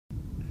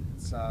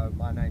So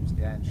my name's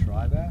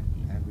Shreiber,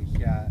 and we're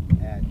here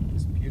at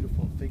this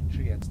beautiful fig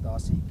tree at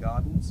Starseed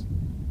Gardens.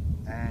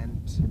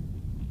 And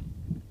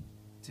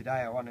today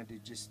I wanted to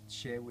just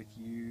share with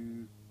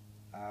you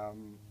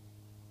an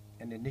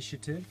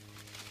initiative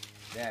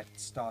that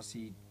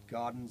Starseed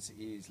Gardens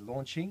is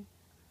launching,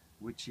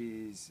 which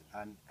is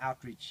an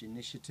outreach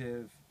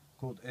initiative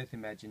called Earth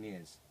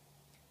Imagineers.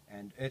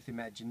 And Earth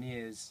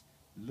Imagineers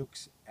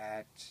looks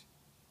at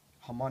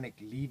harmonic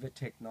lever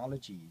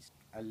technologies.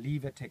 A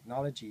lever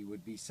technology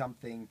would be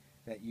something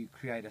that you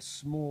create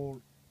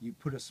you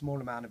put a small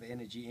amount of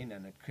energy in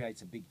and it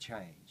creates a big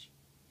change.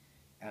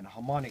 And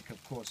harmonic,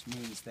 of course,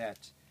 means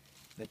that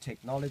the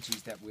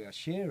technologies that we are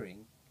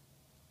sharing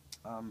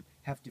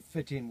have to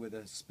fit in with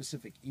a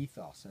specific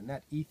ethos, and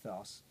that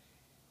ethos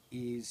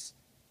is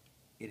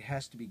it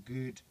has to be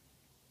good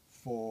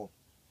for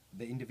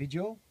the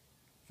individual,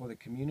 for the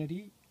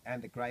community,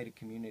 and the greater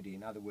community.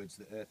 In other words,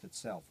 the earth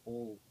itself,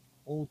 all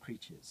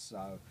creatures,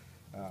 so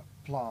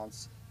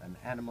plants and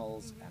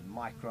animals and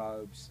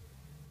microbes.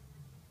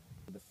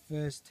 The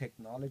first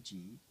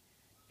technology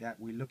that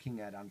we're looking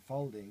at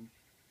unfolding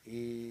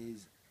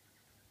is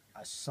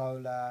a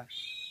solar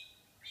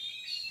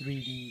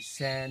 3D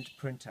sand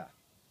printer,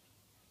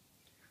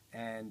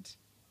 and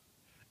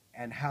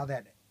how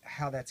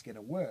that's going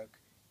to work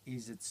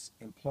is it's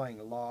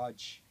employing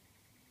large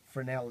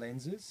FRESNEL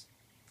lenses,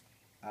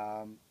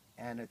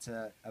 and it's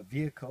a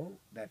vehicle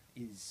that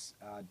is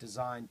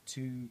designed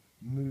to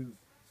move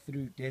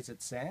through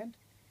desert sand,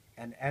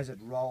 and as it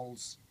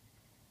rolls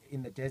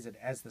in the desert,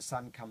 as the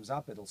sun comes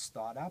up, it'll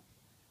start up.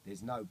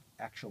 There's no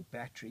actual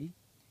battery,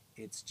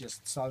 it's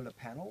just solar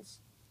panels,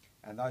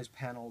 and those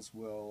panels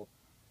will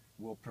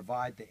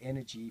provide the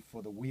energy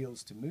for the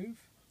wheels to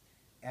move,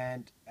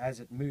 and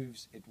as it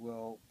moves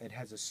it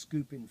has a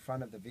scoop in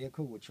front of the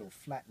vehicle which will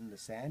flatten the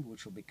sand,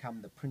 which will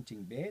become the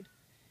printing bed,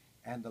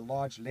 and the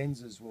large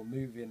lenses will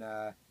move in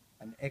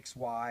an X,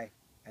 Y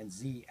and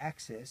Z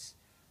axis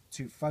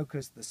to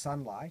focus the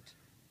sunlight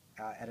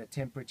at a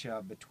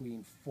temperature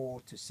between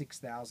 4,000 to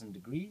 6,000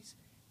 degrees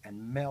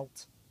and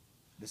melt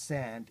the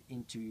sand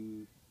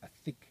into a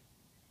thick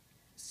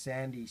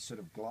sandy sort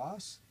of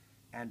glass,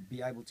 and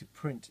be able to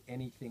print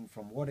anything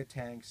from water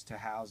tanks to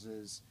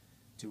houses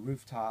to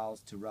roof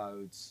tiles to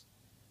roads,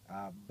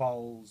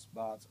 bowls,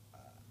 baths,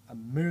 a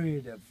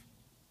myriad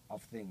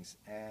of things.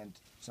 And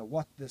so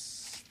what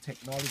this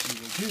technology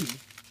will do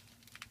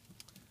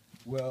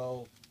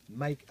will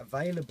make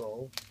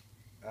available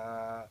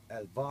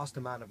a vast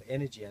amount of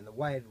energy, and the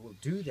way it will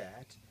do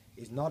that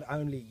is not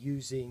only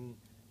using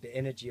the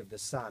energy of the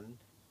sun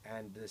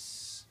and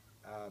this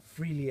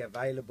freely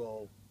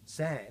available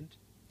sand,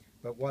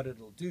 but what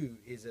it'll do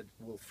is it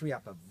will free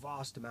up a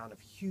vast amount of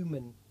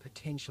human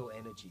potential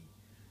energy.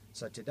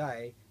 So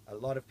today a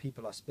lot of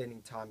people are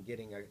spending time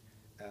getting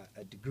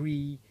a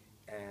degree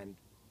and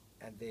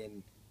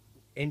then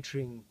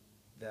entering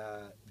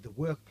the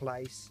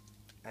workplace,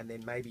 and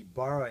then maybe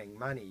borrowing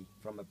money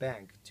from a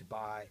bank to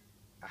buy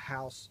a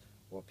house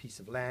or a piece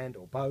of land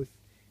or both,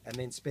 and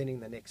then spending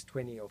the next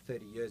 20 or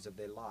 30 years of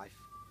their life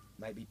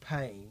maybe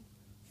paying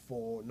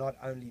for not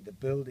only the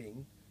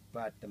building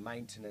but the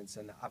maintenance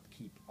and the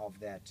upkeep of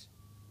that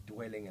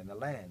dwelling and the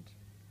land.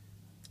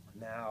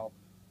 Now,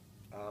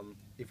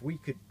 if we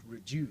could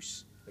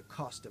reduce the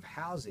cost of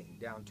housing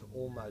down to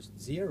almost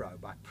zero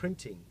by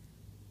printing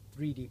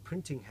 3D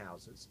printing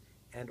houses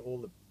and all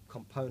the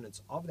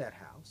components of that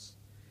house,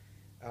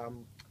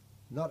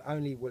 not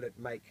only will it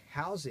make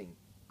housing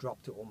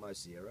drop to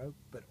almost zero,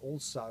 but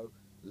also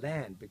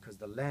land, because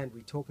the land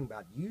we're talking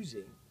about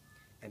using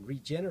and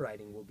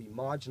regenerating will be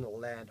marginal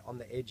land on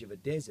the edge of a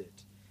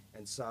desert.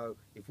 And so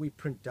if we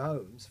print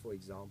domes, for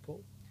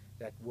example,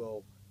 that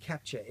will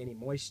capture any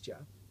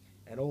moisture,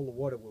 and all the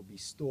water will be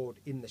stored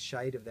in the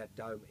shade of that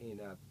dome in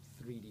a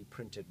 3D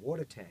printed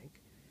water tank,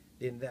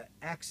 then the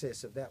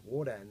access of that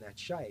water and that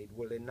shade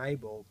will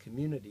enable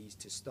communities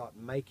to start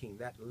making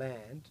that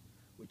land,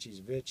 which is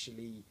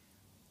virtually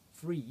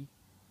free,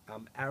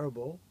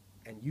 arable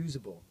and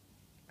usable.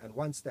 And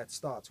once that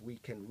starts, we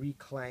can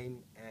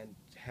reclaim and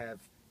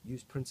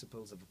use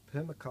principles of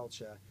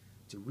permaculture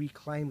to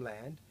reclaim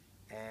land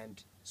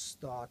and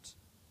start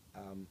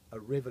a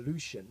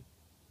revolution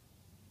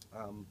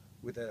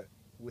with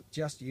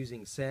just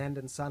using sand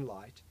and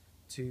sunlight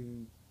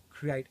to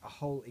create a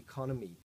whole economy